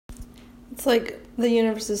It's like the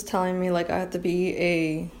universe is telling me like I have to be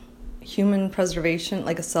a human preservation,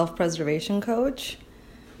 like a self-preservation coach.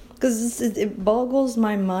 Because it boggles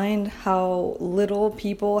my mind how little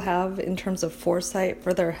people have in terms of foresight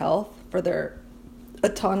for their health, for their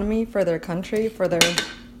autonomy, for their country, for their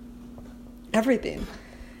everything.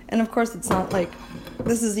 And of course, it's not like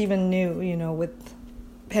this is even new, with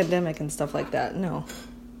pandemic and stuff like that. No.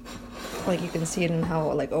 Like you can see it in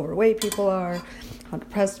how like overweight people are, how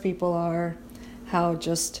depressed people are, how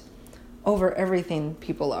just over everything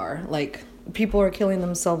people are. Like people are killing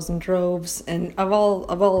themselves in droves, and of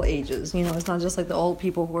all ages. It's not just like the old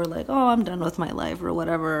people who are like, oh, I'm done with my life or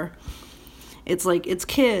whatever. It's like it's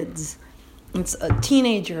kids, it's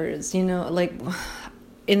teenagers. Like,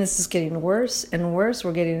 and this is getting worse and worse.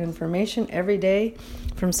 We're getting information every day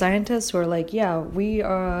from scientists who are like, yeah, we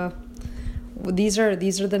are. These are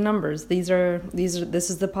the numbers. This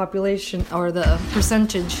is the population or the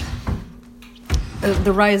percentage,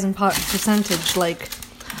 the rise in percentage. Like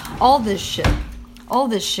all this shit, all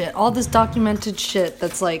this documented shit.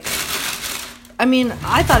 That's like, I mean,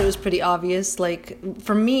 I thought it was pretty obvious. Like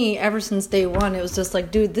for me, ever since day one, it was just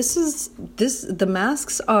like, dude, the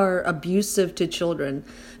masks are abusive to children.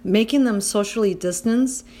 Making them socially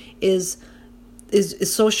distance is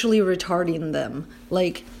socially retarding them.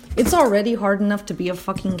 Like, it's already hard enough to be a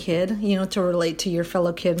fucking kid, to relate to your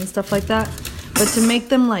fellow kid and stuff like that. But to make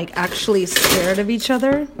them, like, actually scared of each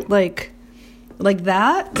other, like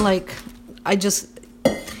that, like, I just...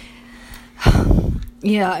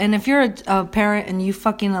 Yeah, and if you're a parent and you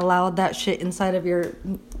fucking allowed that shit inside of your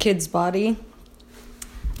kid's body,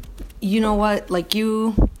 you know what? Like,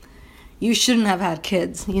 you shouldn't have had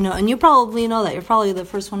kids, and you probably know that. You're probably the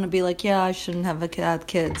first one to be like, yeah, I shouldn't have had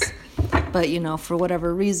kids. But, for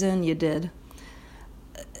whatever reason, you did.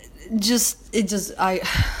 I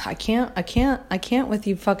can't with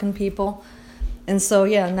you fucking people. And so,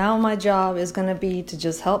 yeah, now my job is going to be to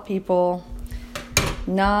just help people,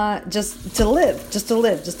 not just to live, just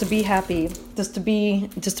to be happy, just to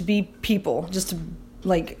be people, just to,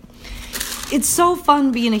 like, it's so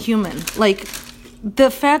fun being a human. Like,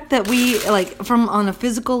 the fact that we, like, from on a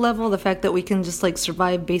physical level, the fact that we can just, like,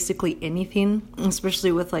 survive basically anything,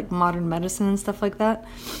 especially with, like, modern medicine and stuff like that,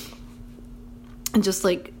 and just,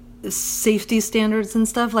 like, safety standards and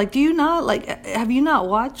stuff. Like, have you not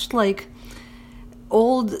watched, like,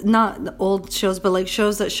 not old shows, but, like,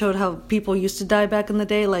 shows that showed how people used to die back in the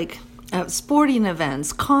day, like, at sporting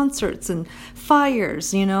events, concerts, and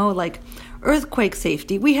fires, like, earthquake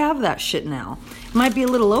safety? We have that shit now. It might be a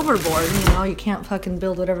little overboard, you can't fucking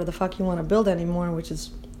build whatever the fuck you want to build anymore, which is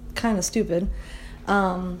kind of stupid.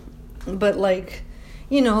 But like,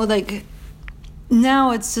 like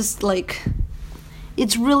now it's just like,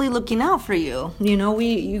 it's really looking out for you.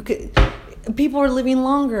 People are living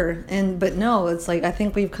longer, but no, it's like, I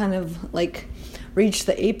think we've kind of like reached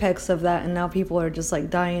the apex of that, and now people are just like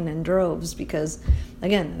dying in droves because,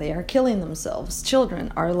 again, they are killing themselves.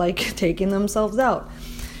 Children are like taking themselves out,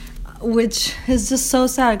 which is just so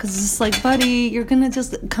sad because it's just like, buddy, you're gonna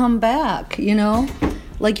just come back,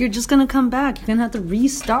 like you're just gonna come back. You're gonna have to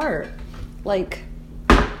restart. Like,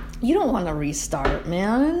 you don't want to restart,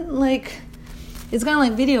 man. Like, it's kind of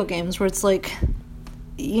like video games where it's like,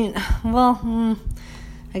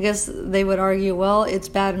 I guess they would argue, well, it's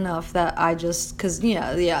bad enough that I just... Because,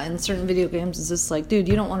 yeah, in certain video games, it's just like, dude,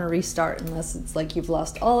 you don't want to restart unless it's like you've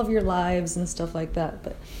lost all of your lives and stuff like that.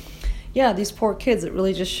 But, yeah, these poor kids, it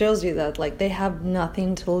really just shows you that, like, they have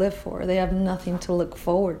nothing to live for. They have nothing to look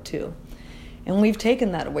forward to. And we've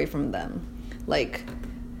taken that away from them. Like,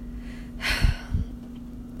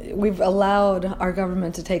 we've allowed our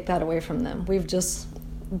government to take that away from them. We've just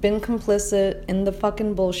been complicit in the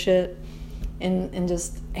fucking bullshit and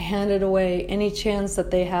just handed away any chance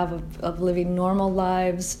that they have of living normal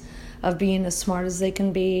lives, of being as smart as they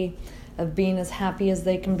can be, of being as happy as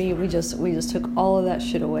they can be. We just took all of that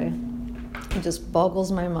shit away. It just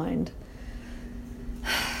boggles my mind.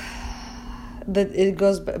 That it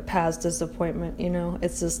goes past disappointment,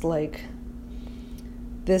 It's just like,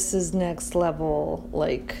 this is next level.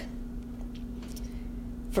 Like,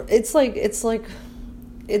 it's like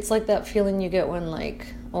that feeling you get when, like,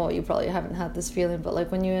 oh, you probably haven't had this feeling, but like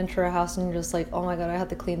when you enter a house and you're just like, oh my god, I have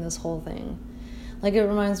to clean this whole thing. Like, it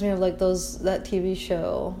reminds me of like that TV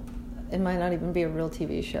show. It might not even be a real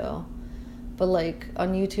TV show, but like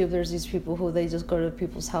on YouTube, there's these people who they just go to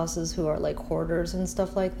people's houses who are like hoarders and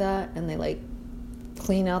stuff like that, and they like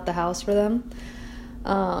clean out the house for them.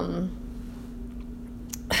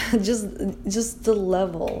 Just the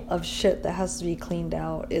level of shit that has to be cleaned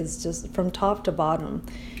out is just from top to bottom.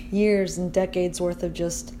 Years and decades worth of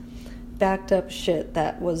just backed up shit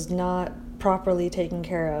that was not properly taken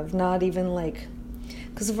care of. Not even like,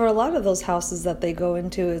 because for a lot of those houses that they go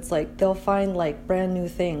into, it's like they'll find like brand new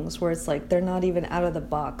things where it's like they're not even out of the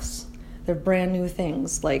box. They're brand new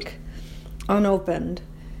things, like unopened.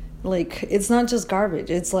 Like, it's not just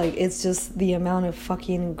garbage. It's like, it's just the amount of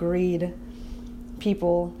fucking greed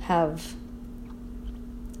people have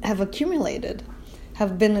accumulated,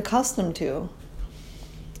 have been accustomed to.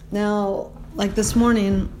 Now, like this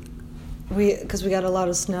morning, because we got a lot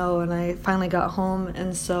of snow, and I finally got home,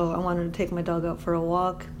 and so I wanted to take my dog out for a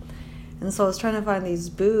walk, and so I was trying to find these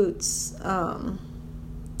boots or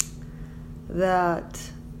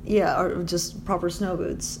just proper snow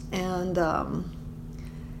boots, and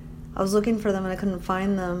I was looking for them and I couldn't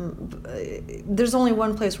find them. There's only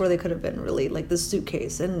one place where they could have been, really, like this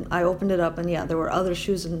suitcase, and I opened it up, and yeah, there were other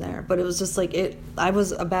shoes in there, but it was just like I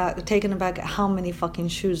was taken aback at how many fucking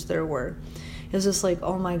shoes there were. It was just like,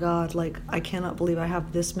 oh my god, like, I cannot believe I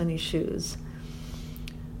have this many shoes.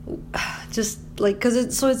 Just like, because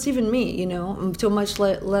it's even me, you know, to a much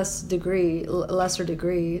lesser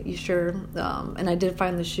degree, sure. And I did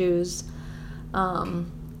find the shoes.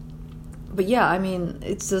 But yeah, I mean,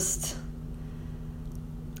 it's just,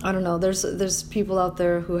 I don't know, there's people out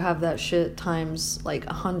there who have that shit times like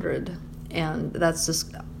 100, and that's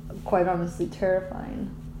just quite honestly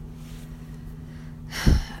terrifying.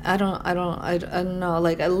 I don't know,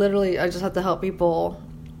 like, I just have to help people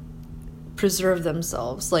preserve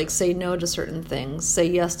themselves, like, say no to certain things, say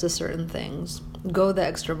yes to certain things, go the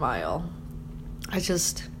extra mile.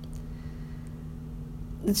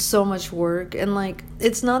 It's so much work, and like,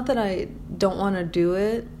 it's not that I don't want to do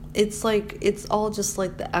it, it's like, it's all just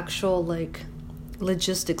like the actual like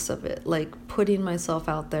logistics of it, like putting myself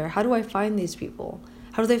out there. How do I find these people?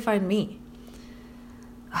 How do they find me?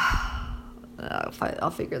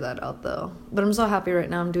 I'll figure that out though. But I'm so happy right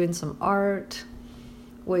now. I'm doing some art,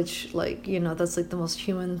 which, like, you know, that's like the most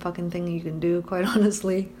human fucking thing you can do, quite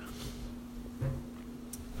honestly.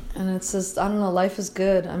 And it's just, I don't know, life is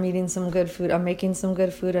good. I'm eating some good food. I'm making some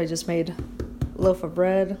good food. I just made a loaf of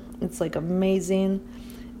bread. It's like amazing.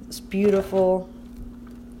 It's beautiful.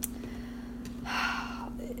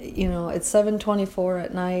 You know, it's 7:24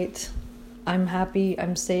 at night. I'm happy.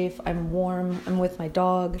 I'm safe. I'm warm. I'm with my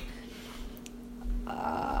dog.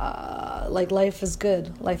 Like, life is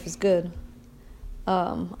good. Life is good.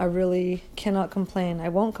 I really cannot complain. I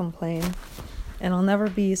won't complain. And I'll never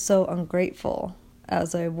be so ungrateful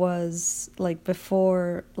as I was, like,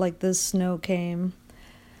 before, like, this snow came.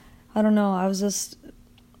 I don't know,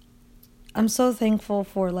 I'm so thankful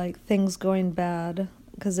for, like, things going bad,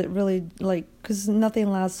 because it really, like, because nothing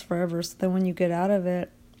lasts forever, so then when you get out of it,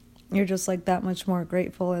 you're just, like, that much more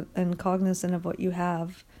grateful and cognizant of what you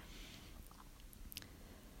have.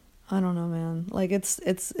 I don't know, man, like, it's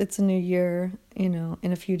a new year, you know,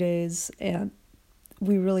 in a few days, and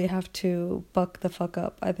we really have to buck the fuck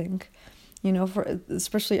up, I think. You know, for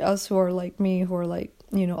especially us who are like me, who are like,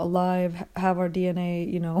 you know, alive, have our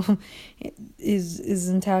DNA, you know, is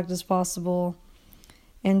intact as possible,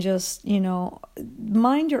 and just, you know,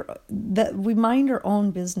 we mind our own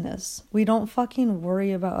business. We don't fucking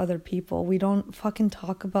worry about other people. We don't fucking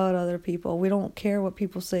talk about other people. We don't care what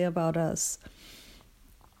people say about us,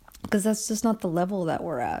 because that's just not the level that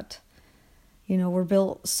we're at. You know, we're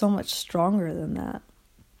built so much stronger than that,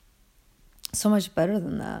 so much better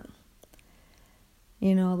than that.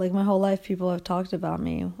 You know, like, my whole life people have talked about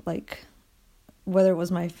me, like, whether it was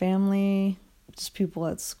my family, just people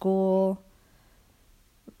at school,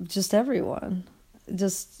 just everyone.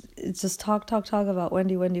 It's just talk about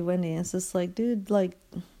Wendy. And it's just like, dude, like,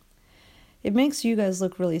 it makes you guys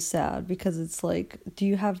look really sad, because it's like, do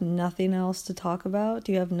you have nothing else to talk about?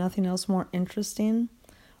 Do you have nothing else more interesting?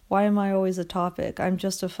 Why am I always a topic? I'm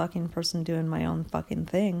just a fucking person doing my own fucking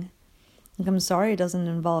thing. Like, I'm sorry it doesn't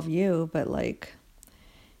involve you, but, like,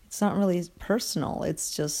 it's not really personal.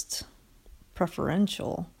 It's just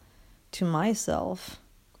preferential to myself,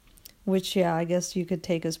 which, yeah, I guess you could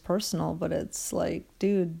take as personal, but it's like,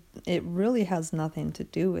 dude, it really has nothing to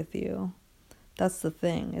do with you. That's the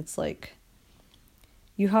thing. It's like,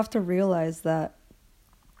 you have to realize that,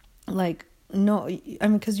 like, no, I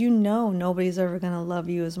mean, because you know nobody's ever going to love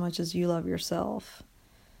you as much as you love yourself.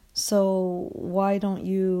 So why don't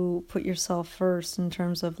you put yourself first in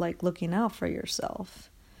terms of, like, looking out for yourself?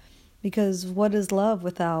 Because what is love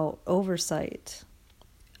without oversight,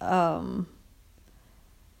 and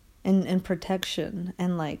protection,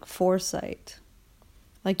 and, like, foresight?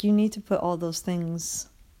 Like, you need to put all those things,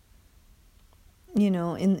 you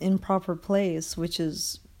know, in proper place, which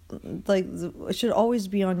is, like, it should always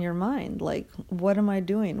be on your mind. Like, what am I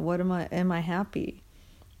doing? Am I happy?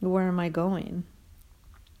 Where am I going?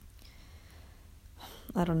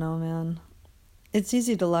 I don't know, man. It's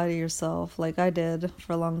easy to lie to yourself, like I did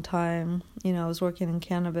for a long time. I was working in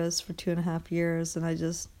cannabis for 2.5 years, and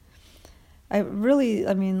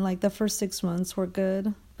like the first 6 months were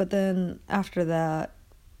good, but then after that,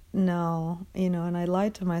 no, and I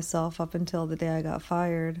lied to myself up until the day I got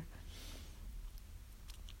fired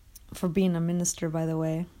for being a minister, by the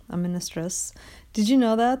way, a ministress. Did you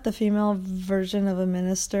know that the female version of a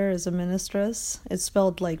minister is a ministress? It's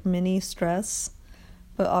spelled like mini stress,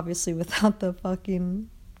 but obviously without the fucking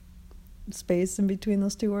space in between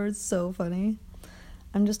those two words. So funny.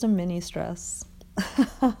 I'm just a mini stress.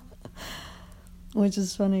 Which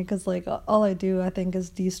is funny because, like, all I do, I think, is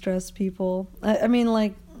de-stress people. I mean,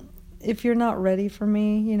 like, if you're not ready for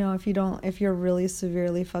me, if you're really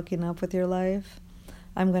severely fucking up with your life,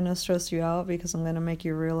 I'm going to stress you out because I'm going to make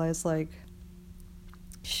you realize, like,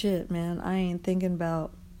 shit, man, I ain't thinking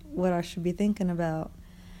about what I should be thinking about.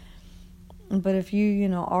 But if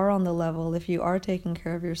you, are on the level, if you are taking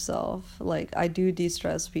care of yourself, like, I do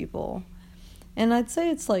de-stress people. And I'd say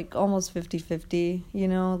it's, like, almost 50-50,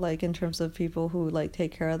 like, in terms of people who, like,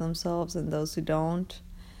 take care of themselves and those who don't.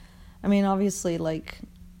 I mean, obviously, like,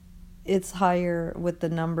 it's higher with the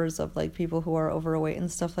numbers of, like, people who are overweight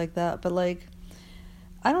and stuff like that. But, like,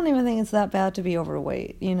 I don't even think it's that bad to be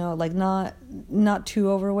overweight, like, not too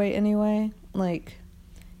overweight anyway. Like,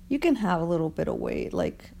 you can have a little bit of weight,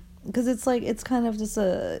 like, because it's, like, it's kind of just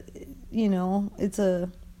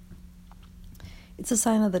it's a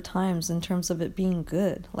sign of the times in terms of it being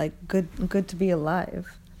good, like good to be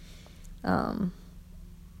alive. And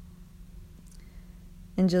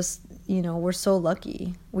just, we're so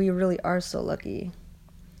lucky. We really are so lucky.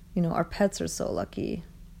 Our pets are so lucky.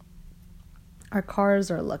 Our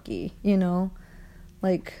cars are lucky,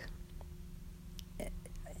 like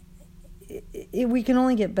we can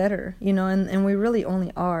only get better, and we really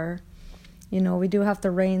only are. We do have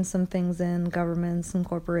to rein some things in, governments and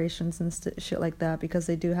corporations and shit like that, because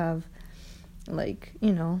they do have, like,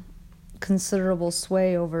 considerable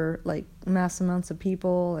sway over, like, mass amounts of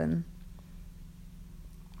people and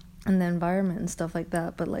the environment and stuff like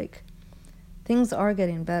that. But, like, things are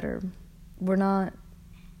getting better. We're not,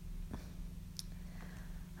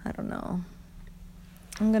 I don't know.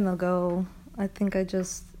 I'm gonna go. I think I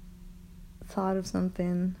just thought of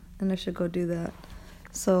something and I should go do that.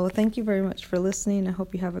 So thank you very much for listening. I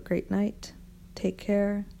hope you have a great night. Take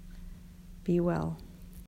care. Be well.